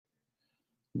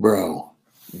Bro,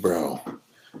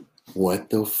 what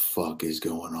the fuck is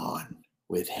going on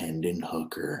with Hendon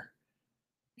Hooker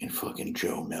and fucking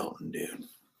Joe Milton, dude?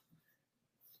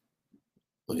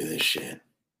 Look at this shit.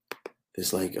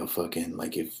 This like a fucking,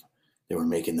 like if they were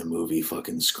making the movie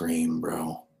fucking Scream,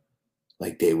 bro.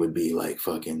 Like they would be like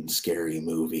fucking scary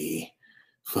movie,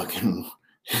 fucking,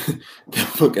 the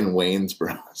fucking Wayne's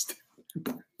Bros.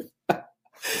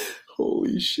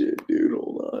 Holy shit, dude,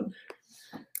 hold on.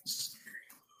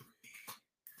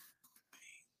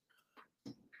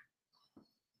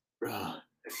 Bruh.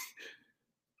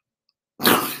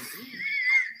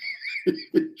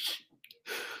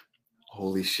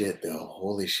 Holy shit, though.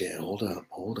 Holy shit. Hold up,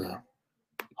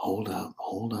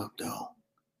 though.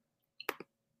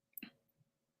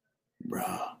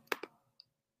 Bruh.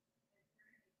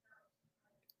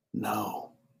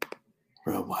 No.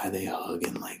 Bro, why are they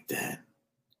hugging like that?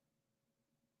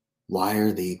 Why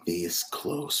are they this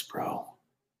close, bro?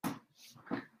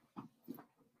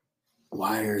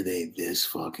 Why are they this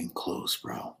fucking close,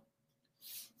 bro?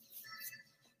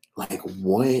 Like,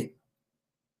 what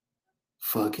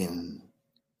fucking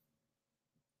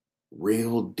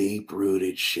real deep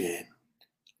rooted shit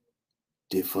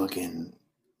did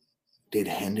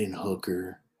Hendon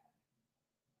Hooker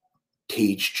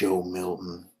teach Joe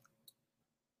Milton?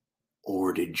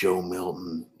 Or did Joe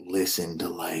Milton listen to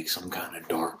like some kind of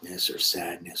darkness or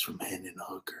sadness from Hendon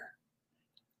Hooker?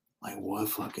 Like, what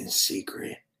fucking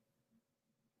secret?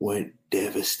 What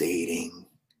devastating,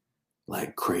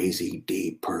 like crazy,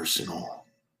 deep, personal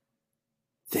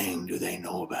thing do they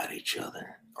know about each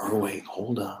other? Or wait,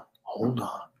 hold on,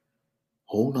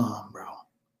 bro.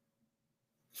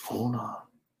 Hold on.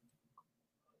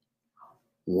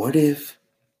 What if,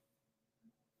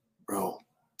 bro,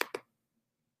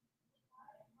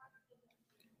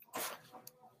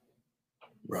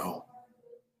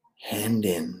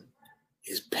 Hendon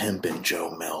is pimping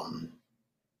Joe Milton.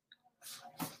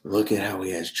 Look at how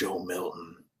he has Joe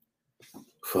Milton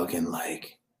fucking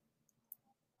like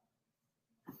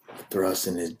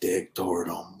thrusting his dick toward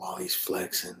him while he's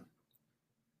flexing.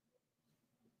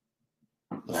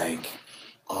 Like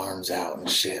arms out and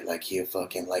shit, like he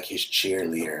fucking like his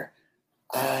cheerleader.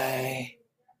 And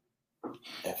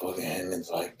fucking Hendon's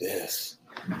like this.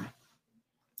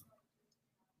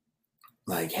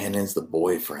 Like Hendon's the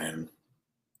boyfriend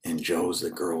and Joe's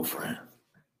the girlfriend.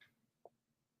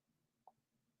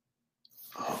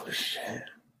 Oh shit.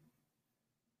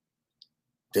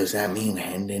 Does that mean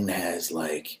Hendon has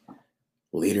like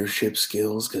leadership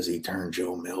skills because he turned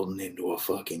Joe Milton into a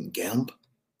fucking gimp?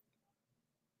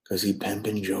 Because he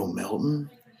pimping Joe Milton?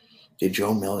 Did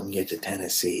Joe Milton get to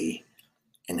Tennessee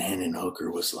and Hendon Hooker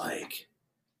was like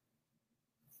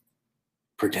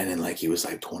pretending like he was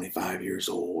like 25 years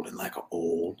old and like an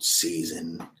old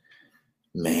seasoned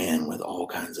man with all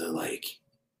kinds of like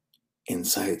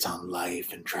insights on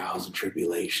life and trials and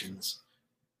tribulations?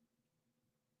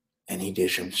 And he did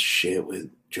some shit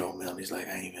with Joe Milton. He's like,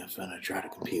 I ain't even finna try to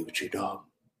compete with you, dog.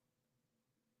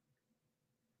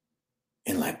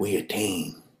 And like, we a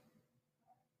team.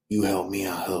 You help me,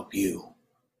 I'll help you.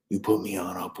 You put me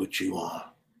on, I'll put you on.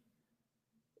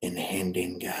 And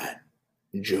Hendon got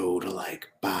Joe to like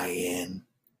buy in.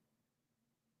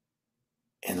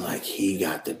 And like, he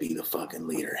got to be the fucking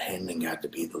leader. Hendon got to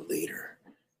be the leader.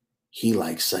 He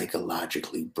like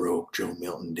psychologically broke Joe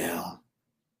Milton down.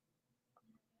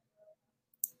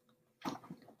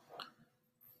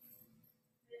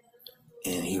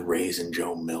 And he raising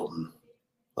Joe Milton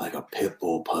like a pit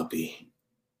bull puppy.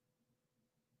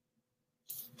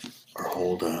 Or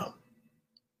hold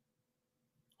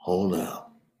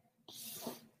up.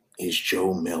 Is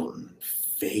Joe Milton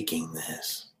faking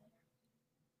this?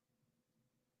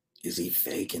 Is he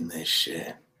faking this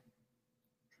shit?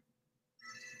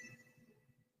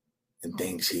 And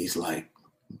thinks he's like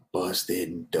busted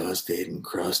and dusted and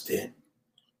crusted.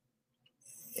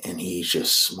 And he's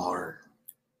just smart.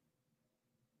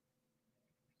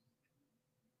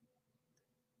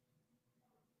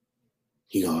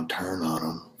 He gonna turn on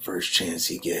him first chance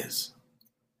he gets.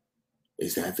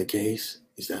 Is that the case?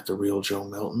 Is that the real Joe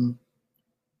Milton?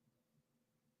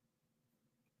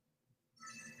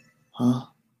 Huh?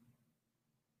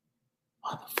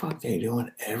 Why the fuck they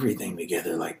doing everything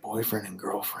together like boyfriend and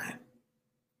girlfriend?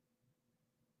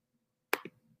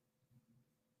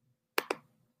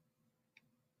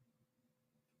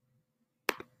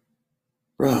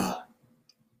 Bruh,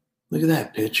 look at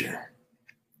that picture.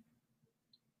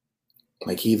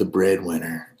 Like he the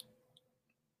breadwinner.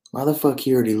 Why the fuck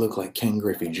he already look like Ken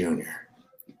Griffey Jr.?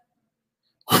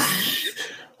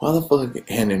 Why the fuck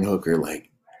Hendon Hooker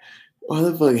like? Why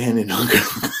the fuck Hendon Hooker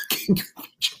look like Ken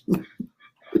Griffey Jr.?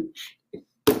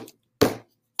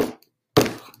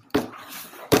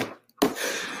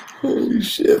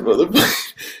 shit,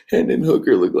 motherfucker. Hendon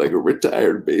Hooker looked like a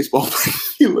retired baseball player.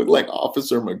 He looked like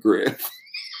Officer McGriff.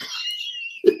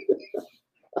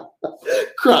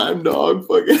 Crime dog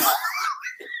fucking.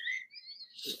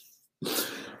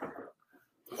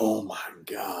 Oh my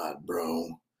God, bro.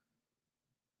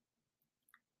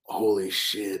 Holy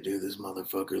shit, dude. This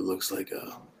motherfucker looks like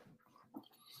a.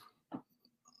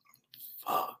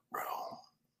 Fuck, bro.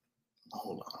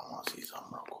 Hold on. I want to see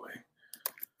something real quick.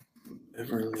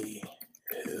 Beverly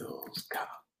Hills Cop.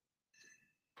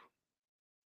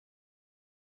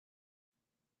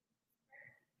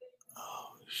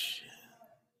 Oh, shit.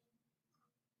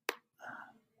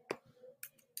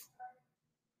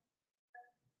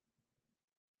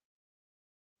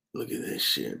 Look at this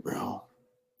shit, bro.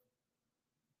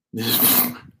 This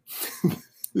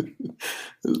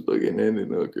fucking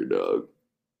Hendon Hooker, dog.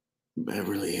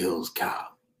 Beverly Hills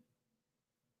Cop.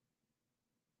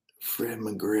 Fred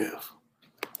McGriff.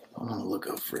 I'm gonna look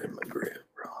up Fred McGriff,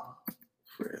 bro.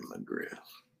 Fred McGriff.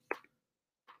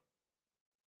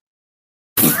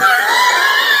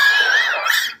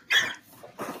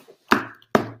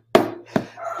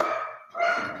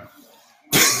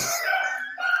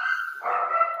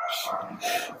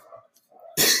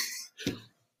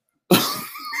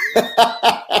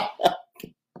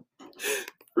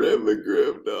 Fred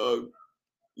McGriff, dog.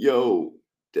 Yo,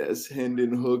 that's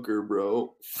Hendon Hooker,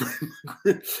 bro. Fred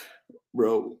McGriff,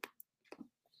 bro.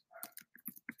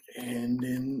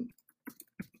 Hendon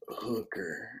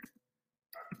Hooker.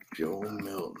 Joe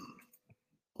Milton.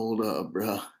 Hold up,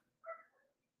 bro.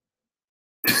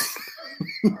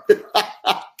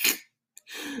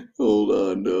 Hold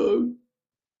on, dog.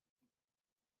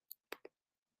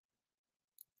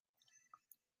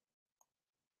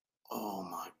 Oh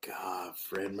my God,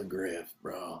 Fred McGriff,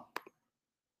 bro.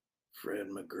 Fred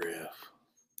McGriff.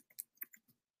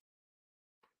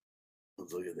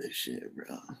 Let's look at this shit,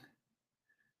 bro.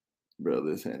 Bro,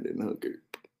 this Hendon Hooker.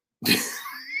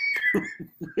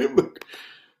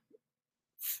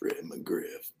 Fred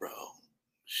McGriff, bro.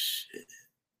 Shit.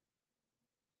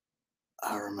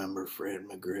 I remember Fred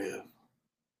McGriff.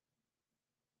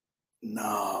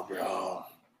 Nah, bro.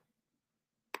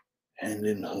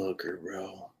 Hendon Hooker,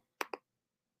 bro.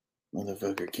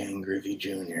 Motherfucker Ken Griffey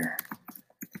Jr.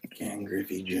 Ken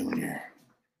Griffey Jr.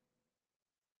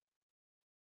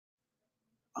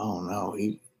 Oh no,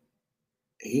 he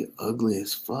ugly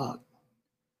as fuck.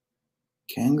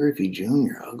 Ken Griffey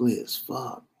Jr. ugly as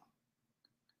fuck.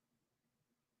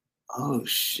 Oh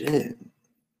shit.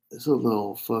 This is a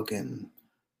little fucking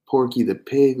Porky the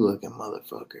Pig looking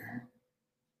motherfucker.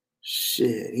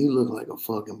 Shit, he looked like a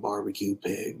fucking barbecue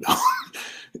pig.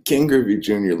 Ken Griffey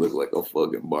Jr. looked like a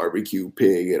fucking barbecue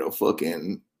pig at a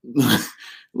fucking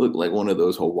looked like one of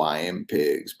those Hawaiian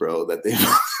pigs, bro, that they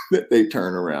that they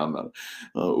turn around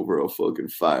over a fucking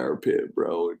fire pit,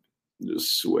 bro.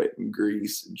 Just sweat and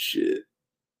grease and shit.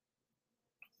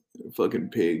 The fucking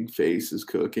pig face is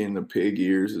cooking. The pig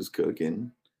ears is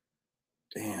cooking.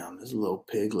 Damn, there's a little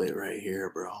piglet right here,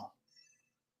 bro.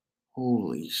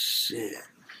 Holy shit.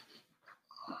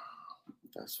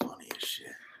 That's funny as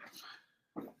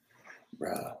shit.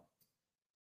 Bro.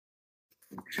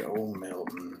 Joe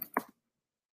Milton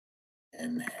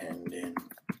and Hendon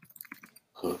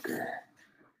Hooker.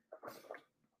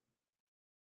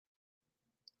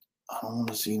 I don't want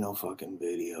to see no fucking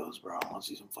videos, bro. I want to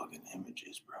see some fucking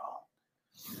images, bro.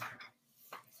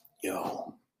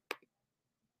 Yo.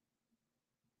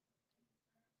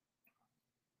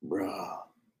 Bruh.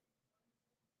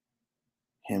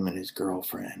 Him and his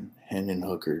girlfriend. Hendon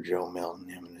Hooker, Joe Milton,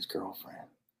 him and his girlfriend.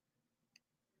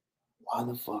 Why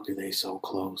the fuck are they so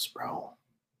close, bro?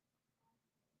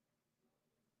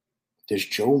 Does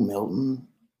Joe Milton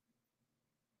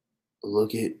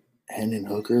look at Hendon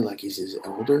Hooker like he's his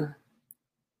elder?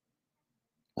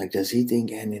 Like, does he think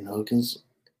Hendon Hooker's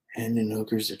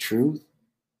the truth?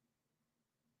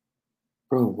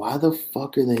 Bro, why the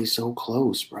fuck are they so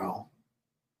close, bro?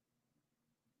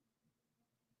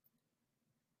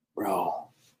 Bro.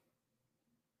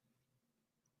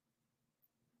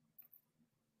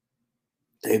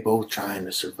 They both trying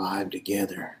to survive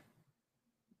together.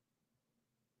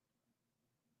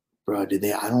 Bro, I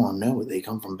don't know, they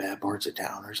come from bad parts of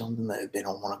town or something that they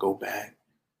don't want to go back?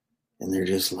 And they're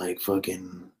just like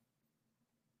fucking.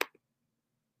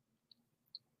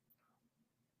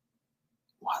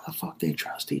 Why the fuck they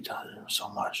trust each other so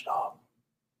much, dog?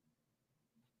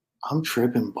 I'm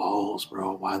tripping balls,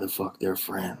 bro. Why the fuck they're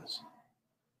friends?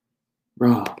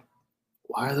 Bro,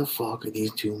 why the fuck are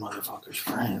these two motherfuckers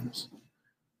friends?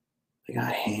 They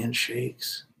got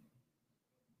handshakes.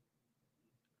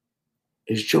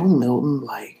 Is Joe Milton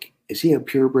like, is he a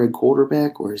purebred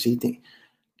quarterback, or is he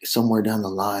somewhere down the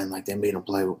line, like they made him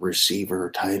play with receiver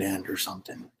or tight end or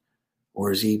something?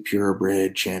 Or is he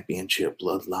purebred championship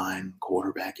bloodline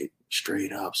quarterback it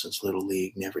straight up since Little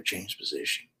League, never changed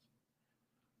position?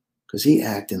 Because he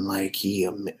acting like he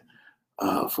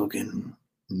a fucking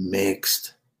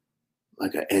mixed,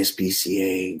 like a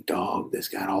SPCA dog that's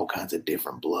got all kinds of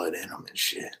different blood in him and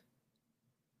shit.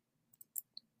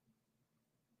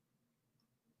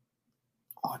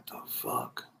 What the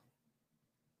fuck?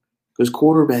 Because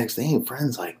quarterbacks, they ain't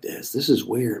friends like this. This is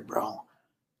weird, bro.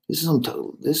 This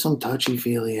is some touchy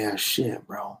feely ass shit,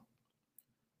 bro.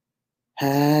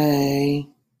 Hey,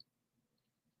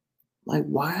 like,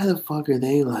 why the fuck are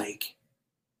they like,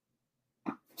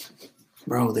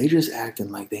 bro? They just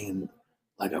acting like they in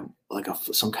like a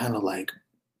some kind of like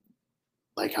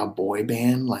how boy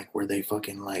band, like where they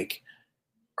fucking like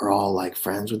are all like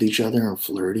friends with each other and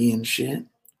flirty and shit.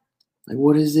 Like,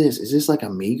 what is this? Is this like a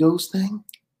Migos thing?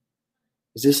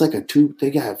 Is this like a two?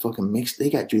 They got fucking mixed. They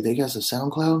got some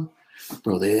SoundCloud,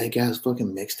 bro. They got a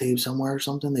fucking mixtape somewhere or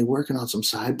something. They working on some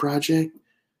side project.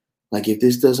 Like, if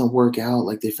this doesn't work out,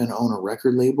 like they finna own a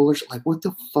record label or something. Like, what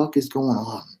the fuck is going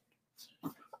on,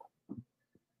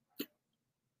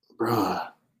 bruh?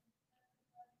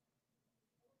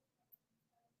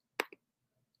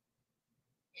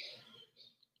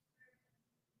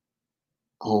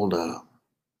 Hold up.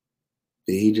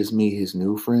 Did he just meet his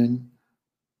new friend,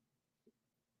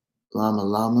 Llama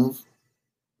Llama?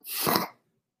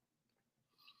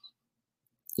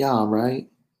 Y'all right?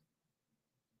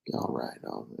 Y'all right?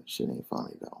 Oh, that shit ain't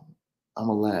funny though.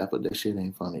 I'ma laugh, but that shit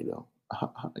ain't funny though.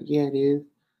 Yeah, it is.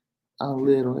 I'm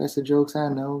little. That's the jokes I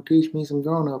know. Teach me some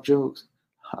grown up jokes.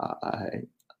 I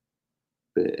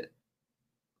bet,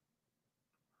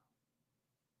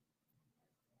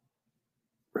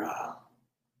 bruh,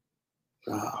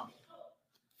 bruh.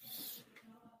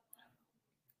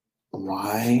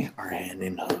 Why are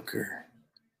Hendon Hooker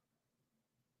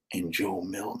and Joe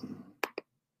Milton?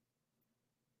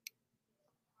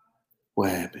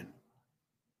 What happened?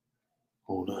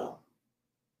 Hold up.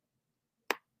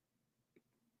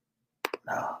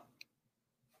 Nah.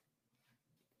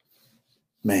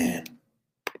 Man,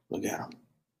 look at him.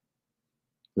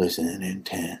 Listening in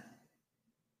 10.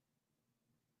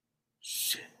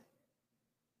 Shit.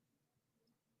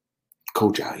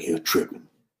 Coach out here tripping.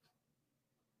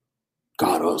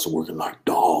 Got us working like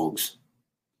dogs.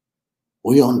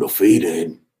 We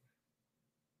undefeated.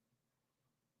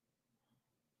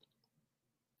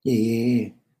 Yeah.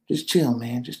 Just chill,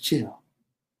 man. Just chill.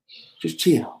 Just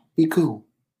chill. Be cool.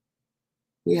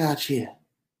 We out here.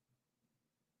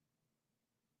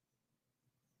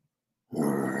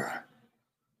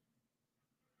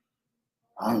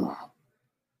 I'm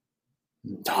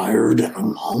tired and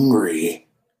I'm hungry.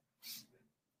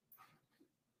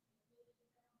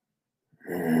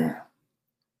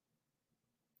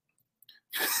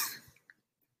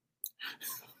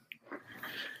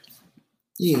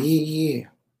 Yeah, yeah.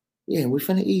 Yeah, we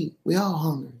finna eat. We all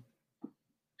hungry.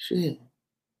 Shit.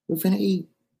 We finna eat.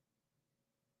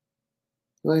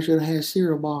 I should have had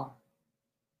cereal bar.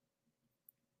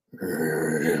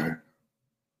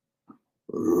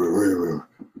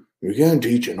 You can't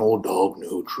teach an old dog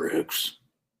new tricks.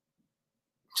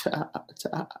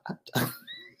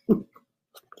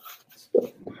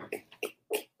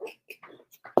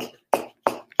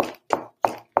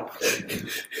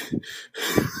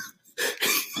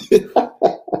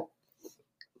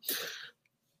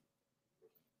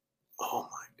 Oh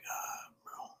my god,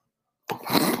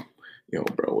 bro. Yo,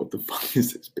 bro, what the fuck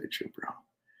is this picture, bro?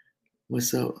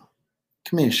 What's up?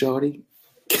 Come here, shorty.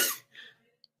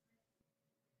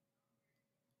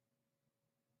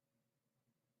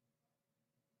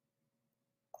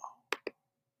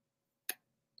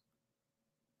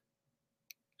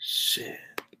 Shit.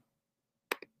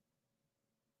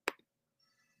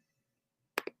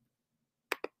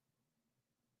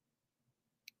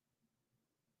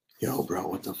 Yo, bro,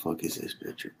 what the fuck is this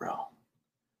picture, bro?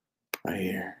 Right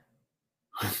here.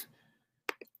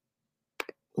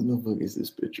 What the fuck is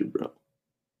this picture, bro?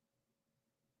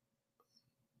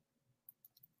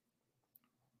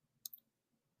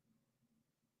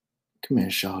 Come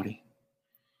here, shorty.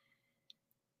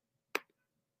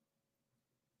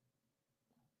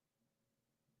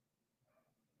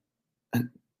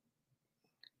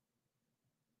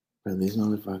 Bro, these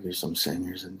motherfuckers some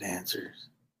singers and dancers.